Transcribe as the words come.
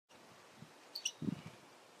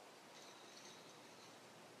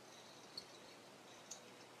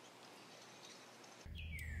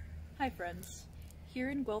Hi friends. Here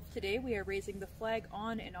in Guelph today we are raising the flag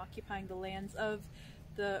on and occupying the lands of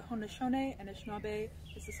the Haudenosaunee, Anishinaabe,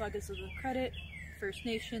 Mississaugas of the Credit, First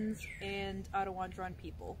Nations, and Arawandron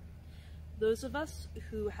people. Those of us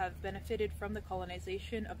who have benefited from the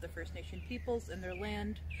colonization of the First Nation peoples and their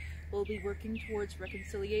land will be working towards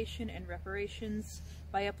reconciliation and reparations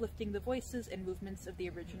by uplifting the voices and movements of the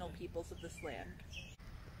original peoples of this land.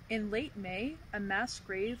 In late May, a mass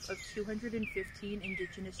grave of 215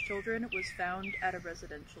 Indigenous children was found at a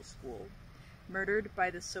residential school, murdered by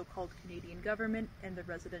the so-called Canadian government and the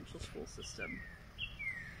residential school system.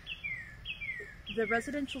 The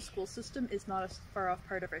residential school system is not a far-off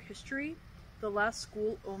part of our history. The last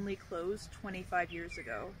school only closed 25 years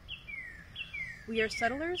ago. We are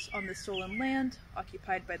settlers on the stolen land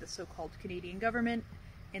occupied by the so-called Canadian government,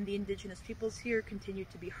 and the Indigenous peoples here continue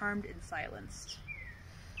to be harmed and silenced.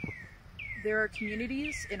 There are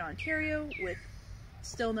communities in Ontario with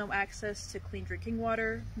still no access to clean drinking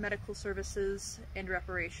water, medical services, and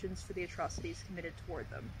reparations for the atrocities committed toward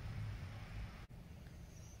them.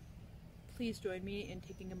 Please join me in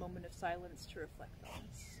taking a moment of silence to reflect on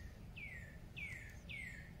this.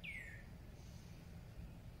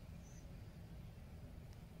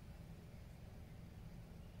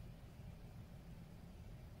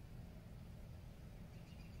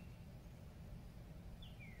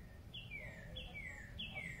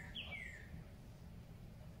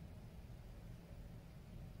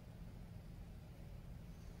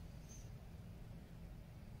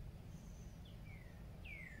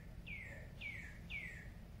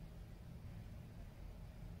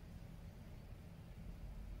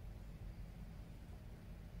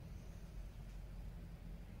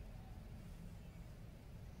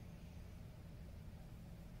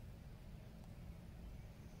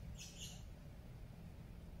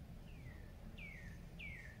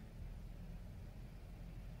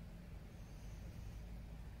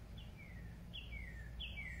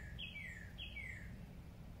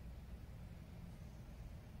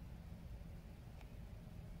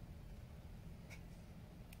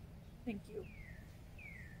 Thank you.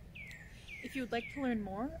 If you would like to learn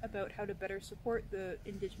more about how to better support the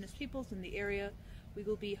Indigenous peoples in the area, we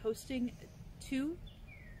will be hosting 2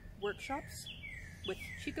 workshops with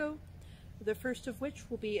Chico, the first of which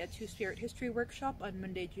will be a Two-Spirit History workshop on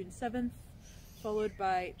Monday, June 7th, followed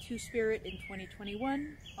by Two-Spirit in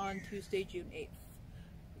 2021 on Tuesday, June 8th.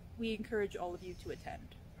 We encourage all of you to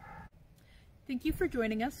attend. Thank you for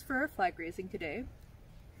joining us for our flag raising today.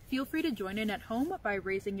 Feel free to join in at home by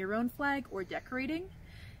raising your own flag or decorating,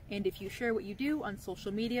 and if you share what you do on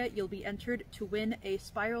social media, you'll be entered to win a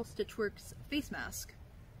Spiral Stitchworks face mask.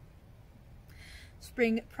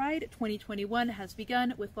 Spring Pride 2021 has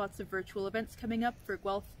begun with lots of virtual events coming up for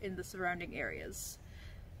Guelph and the surrounding areas.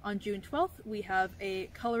 On June 12th, we have a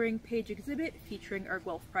coloring page exhibit featuring our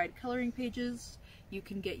Guelph Pride coloring pages. You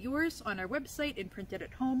can get yours on our website and print it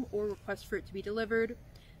at home or request for it to be delivered.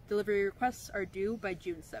 Delivery requests are due by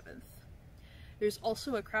June 7th. There's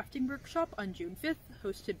also a crafting workshop on June 5th,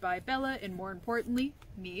 hosted by Bella, and more importantly,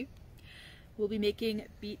 me. We'll be making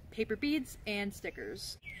paper beads and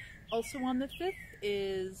stickers. Also on the 5th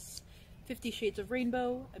is 50 Shades of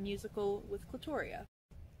Rainbow, a musical with Clitoria.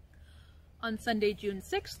 On Sunday, June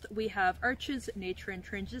 6th, we have Arches, Nature and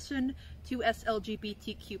Transition, 2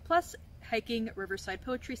 SLGBTQ+ hiking riverside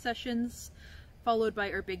poetry sessions, followed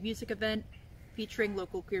by our big music event, featuring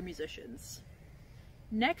local queer musicians.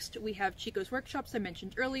 Next, we have Chico's workshops I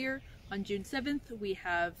mentioned earlier. On June 7th, we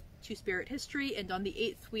have Two-Spirit History, and on the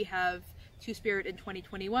 8th, we have Two-Spirit in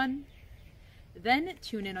 2021. Then,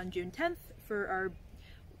 tune in on June 10th for our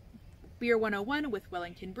Beer 101 with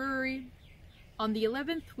Wellington Brewery. On the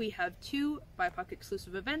 11th, we have 2 BIPOC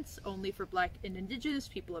exclusive events only for Black and Indigenous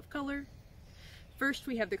people of color. First,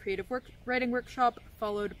 we have the Creative Writing Workshop,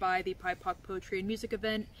 followed by the BIPOC Poetry and Music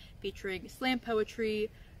event featuring slam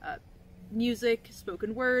poetry, music,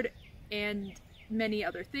 spoken word, and many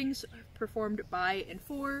other things performed by and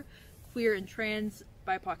for queer and trans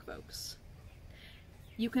BIPOC folks.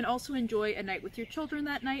 You can also enjoy a night with your children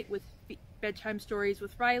that night with bedtime stories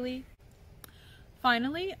with Riley.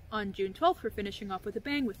 Finally, on June 12th, we're finishing off with a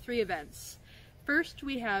bang with 3 events. First,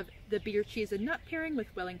 we have the Beer, Cheese, and Nut pairing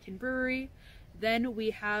with Wellington Brewery. Then we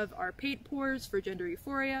have our paint pours for Gender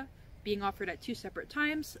Euphoria, being offered at 2 separate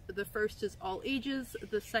times. The first is all ages,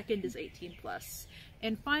 the second is 18+.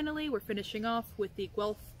 And finally, we're finishing off with the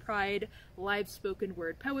Guelph Pride live spoken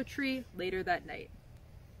word poetry later that night.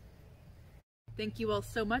 Thank you all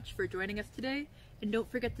so much for joining us today, and don't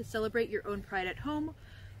forget to celebrate your own pride at home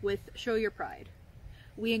with Show Your Pride.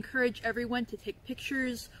 We encourage everyone to take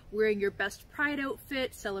pictures wearing your best Pride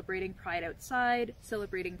outfit, celebrating Pride outside,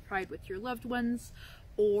 celebrating Pride with your loved ones,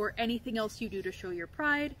 or anything else you do to show your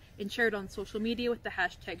pride, and share it on social media with the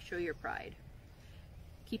hashtag #ShowYourPride.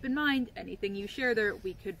 Keep in mind, anything you share there,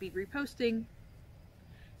 we could be reposting.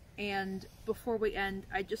 And before we end,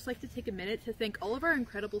 I'd just like to take a minute to thank all of our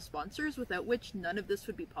incredible sponsors without which none of this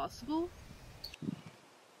would be possible.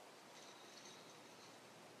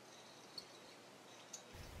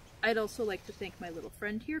 I'd also like to thank my little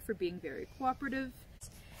friend here for being very cooperative,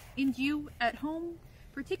 and you at home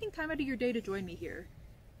for taking time out of your day to join me here.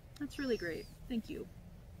 That's really great. Thank you.